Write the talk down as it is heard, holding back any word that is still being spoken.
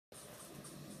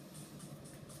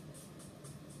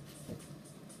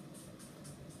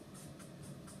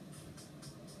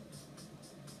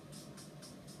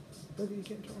Okay, you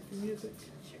can't turn off your music.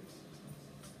 Sure.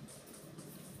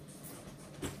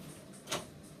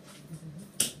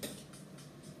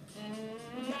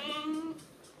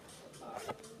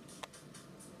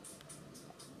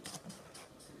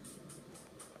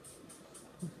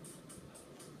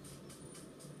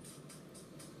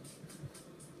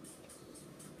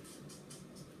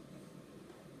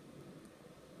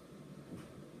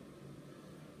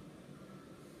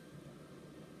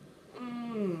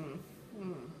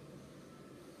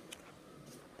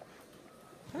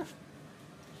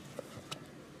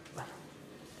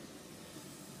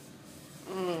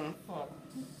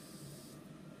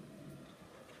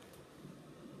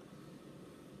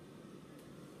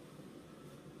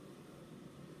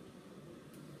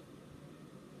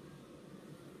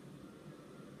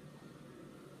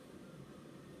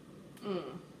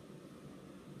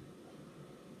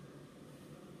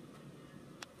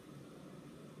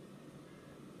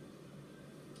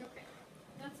 Okay,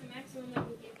 that's the maximum I can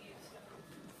give you.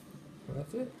 So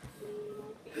That's it. we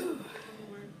won't be able to give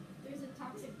more. There's a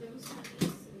toxic dose on these,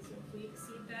 and so if we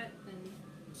exceed that, then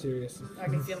Serious. I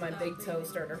can feel my big toe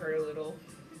starting to hurt a little.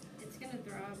 it's gonna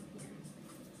throb here.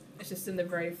 It's just in the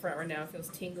very front right now. It feels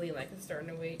tingly, like it's starting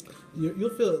to wake.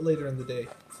 You'll feel it later in the day,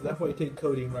 so that's why you take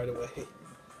codeine right away.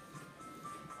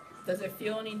 Does it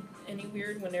feel any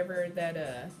weird whenever that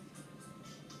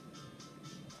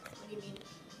What do you mean?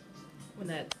 when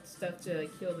that stuff to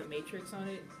kill the matrix on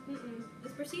it?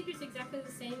 This procedure's exactly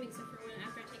the same, except for when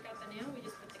after I take out the nail, we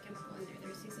just put the chemical in there.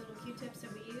 There's these little Q-tips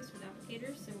that we use with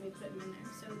applicators, and we put them in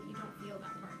there, so you don't feel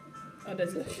that part. Oh,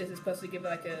 is it supposed to give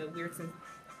like a weird sense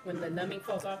when the numbing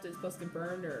falls off? Is it supposed to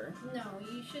burn or? No,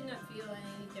 you should not feel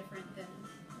any different than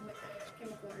with the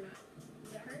chemical or not.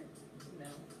 Does that hurt? No.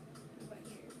 What about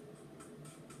here?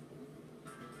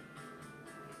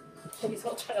 She's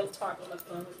all trying to talk on the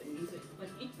phone with the music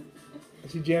playing.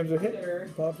 She jams her Look at head, her.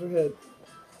 pops her head.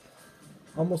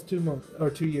 Almost 2 months, or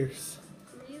 2 years.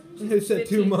 Really? They said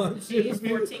 2 months. She's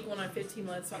 14 going on 15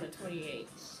 months on the 28.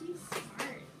 She's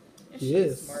smart. She She's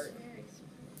is. smart. Very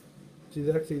smart. She's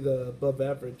actually the above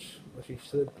average, what she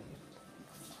should be.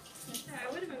 Yeah,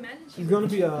 I would have imagined she She's would going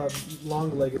to be a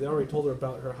long-legged. They already told her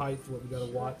about her height, what we got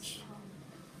to watch.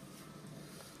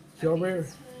 She already,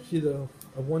 she's a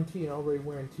 1T and already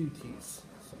wearing 2 Ts.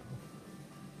 So.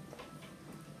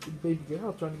 Big baby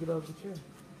girl trying to get out of the chair.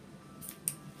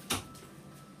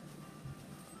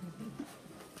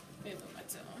 Maybe my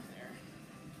toe there.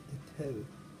 It's heavy.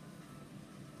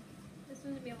 This one's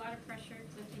going to be a lot of pressure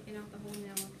because I'm taking out the whole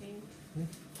nail, okay?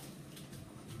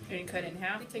 Can you cut it in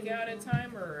half to go at a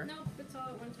time, or? Nope, it's all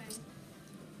at one time.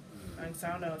 I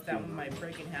don't know if that one might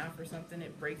break in half or something.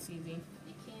 It breaks easy.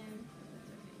 It can.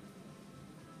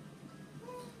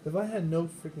 If I had no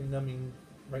freaking numbing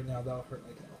right now, that'll hurt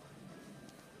like hell.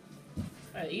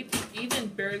 Even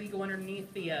barely go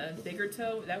underneath the bigger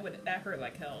toe, that hurt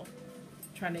like hell.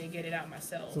 Trying to get it out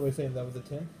myself. So we're saying that was a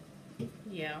 10?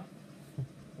 Yeah.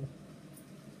 And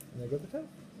there goes the toe.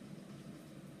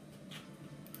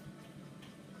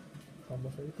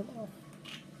 Almost ready to come off.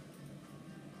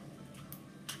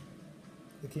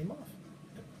 It came off.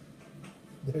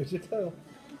 There's your toe.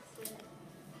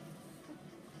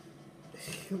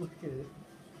 Look at it.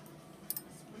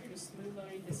 It's weird to smooth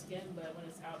underneath the skin, but when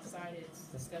it's outside, it's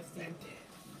disgusting.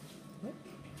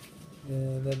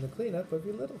 And then the cleanup of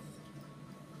your little.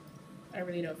 I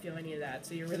really don't feel any of that,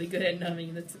 so you're really good at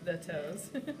numbing the toes.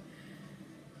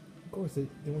 Of course, they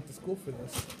went to school for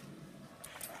this.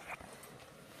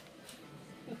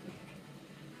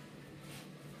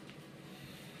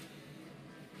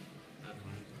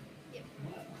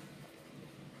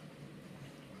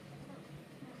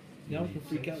 Now we can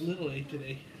freak out little A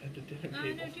today at the dinner No,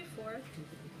 table. no, do 4.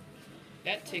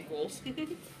 That tickles.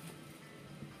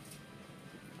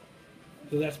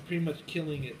 So that's pretty much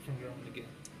killing it from growing again.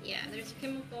 Yeah, there's a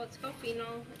chemical, it's called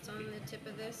phenol. It's on the tip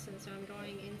of this, and so I'm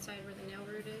going inside where the nail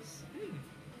root is.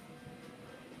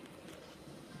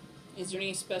 Is there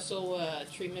any special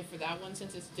treatment for that one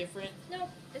since it's different? Nope,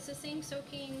 it's the same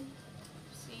soaking,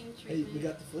 same Hey, treatment. we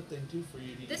got the flip thing too for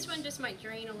you to This use. one just might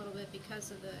drain a little bit because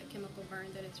of the chemical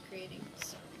burn that it's creating.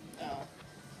 So Oh.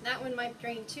 that one might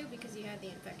drain too because you had the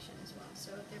infection as well.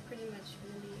 So they're pretty much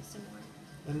going to be similar.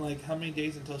 And like, how many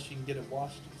days until she can get it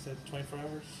washed? You said 24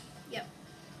 hours? Yep.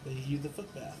 They use the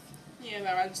foot bath. Yeah,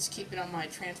 but I'd just keep it on my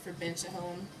transfer bench at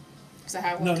home. Because I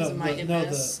have one because of my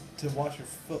MS. to wash your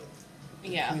foot.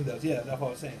 Yeah. Clean those. Yeah, that's what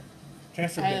I was saying.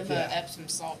 Transfer I bench, have yeah. Epsom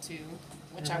salt too,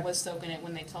 which I was soaking it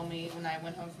when they told me when I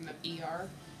went home from the ER.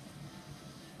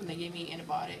 When they gave me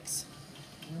antibiotics.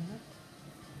 Mm-hmm.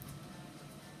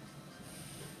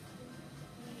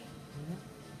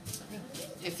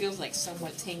 it feels like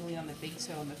somewhat tingly on the big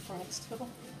toe on the front still.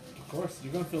 Of course,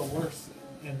 you're gonna feel worse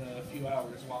in a few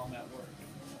hours while I'm at work.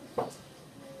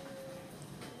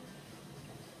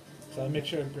 So I make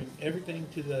sure I bring everything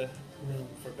to the room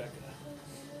for Becca.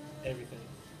 Everything.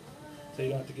 So you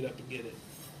don't have to get up and get it.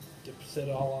 Just set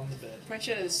it all on the bed. I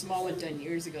should have the small one done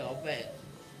years ago, but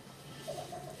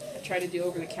I tried to do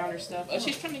over the counter stuff. Oh,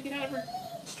 she's trying to get out of her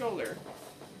stroller.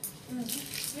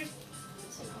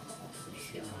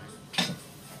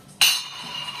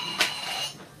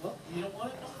 Well, you don't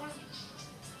want it? Don't want it.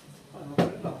 Fine, I'll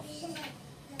put it off.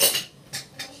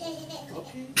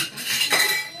 Okay.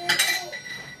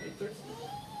 Hey, thirsty?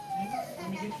 Hang on, let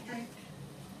me get your drink.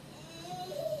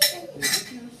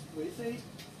 There's your juice. What do you say?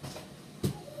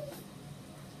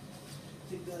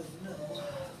 It does no.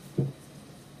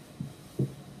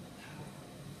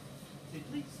 Say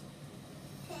please.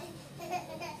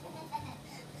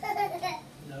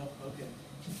 No? Okay.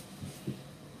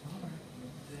 Alright.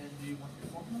 Then do you want your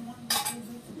formula one?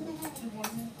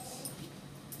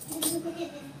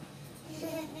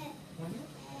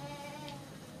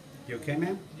 You okay,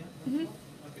 ma'am? Yeah? Mhm.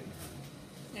 Okay.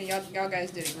 Yeah, y'all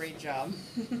guys did a great job.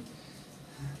 You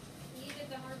did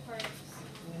the hard part.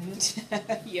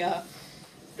 Yeah.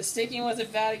 The sticking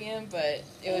wasn't bad again, but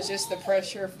it was just the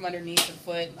pressure from underneath the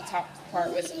foot. The top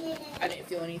part was, I didn't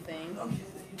feel anything. Okay,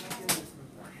 then you might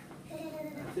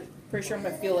get it. Pretty sure I'm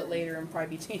gonna feel it later and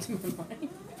probably be changing my mind.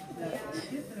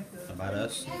 About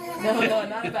us? No,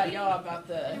 not about y'all, about On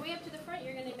the. your way up to the front,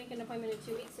 you're going to make an appointment in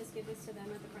 2 weeks. Just give this to them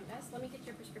at the front desk. Let me get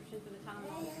your prescription for the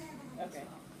Tylenol. Okay.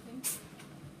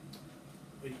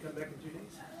 Will you come back in 2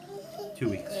 days? 2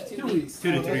 weeks. 2 weeks.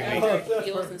 2 to 3 Oh, weeks. that's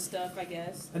Heels perfect. and stuff, I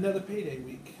guess. Another payday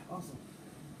week. Awesome.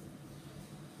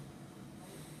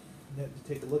 You have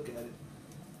to take a look at it.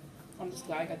 I'm just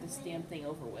glad I got this damn thing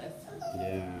over with.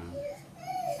 Yeah.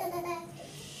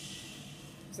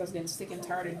 Because I was getting sick and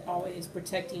tired of always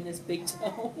protecting this big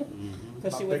toe. Mm-hmm.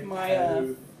 Especially with my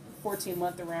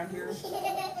 14-month around here.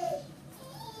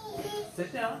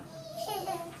 Sit down.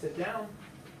 Sit down.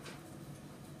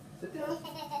 Sit down.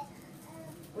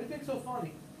 What do you think so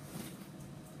funny?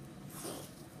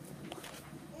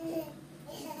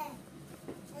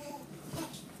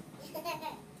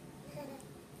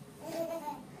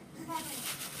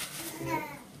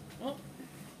 Oh,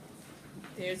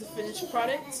 there's a finished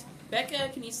product. Becca,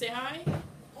 can you say hi?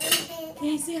 Can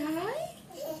you say hi?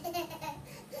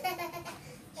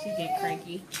 She's getting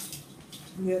cranky.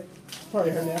 Yeah,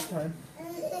 probably her nap time.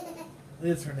 It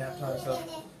is her nap time, so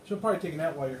she'll probably take a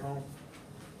nap while you're home.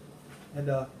 And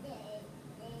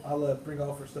I'll bring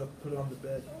off her stuff, put it on the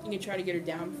bed. You can try to get her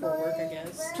down before work, I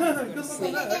guess. Good Go to luck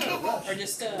sleep. on that. I got a rush. Or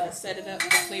just set it up, the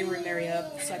playroom area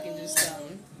up, so I can just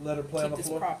Let her play on keep the this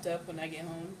floor. propped up when I get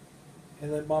home.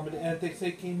 And then mom and if they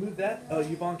say, can you move that? Oh,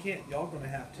 Yvonne can't. Y'all gonna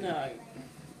have to. No,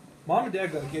 Mom and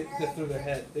dad gotta get that through their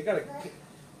head. They gotta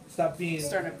stop being. I'm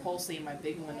starting to pulsate my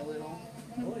big one a little.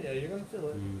 Oh yeah, you're gonna feel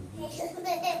it. Mm-hmm.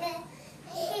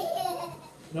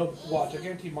 No, watch. I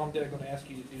guarantee mom and dad are gonna ask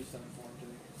you to do something for them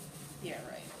today. Yeah,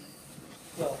 right.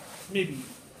 Well, maybe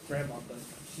grandma, but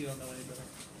she don't know any better.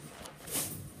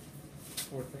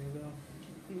 Poor thing though.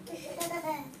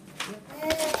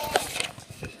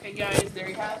 Okay, guys, there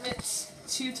you have it.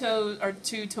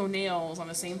 Two toenails on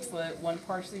the same foot, one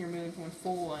partially removed, one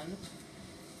full one.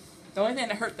 The only thing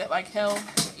that hurt that like hell,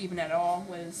 even at all,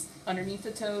 was underneath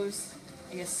the toes.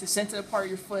 I guess the sensitive part of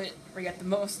your foot where you got the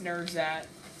most nerves at.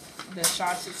 The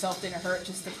shots itself didn't hurt,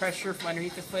 just the pressure from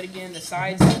underneath the foot again. The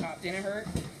sides didn't hurt,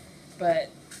 but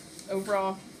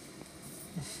overall.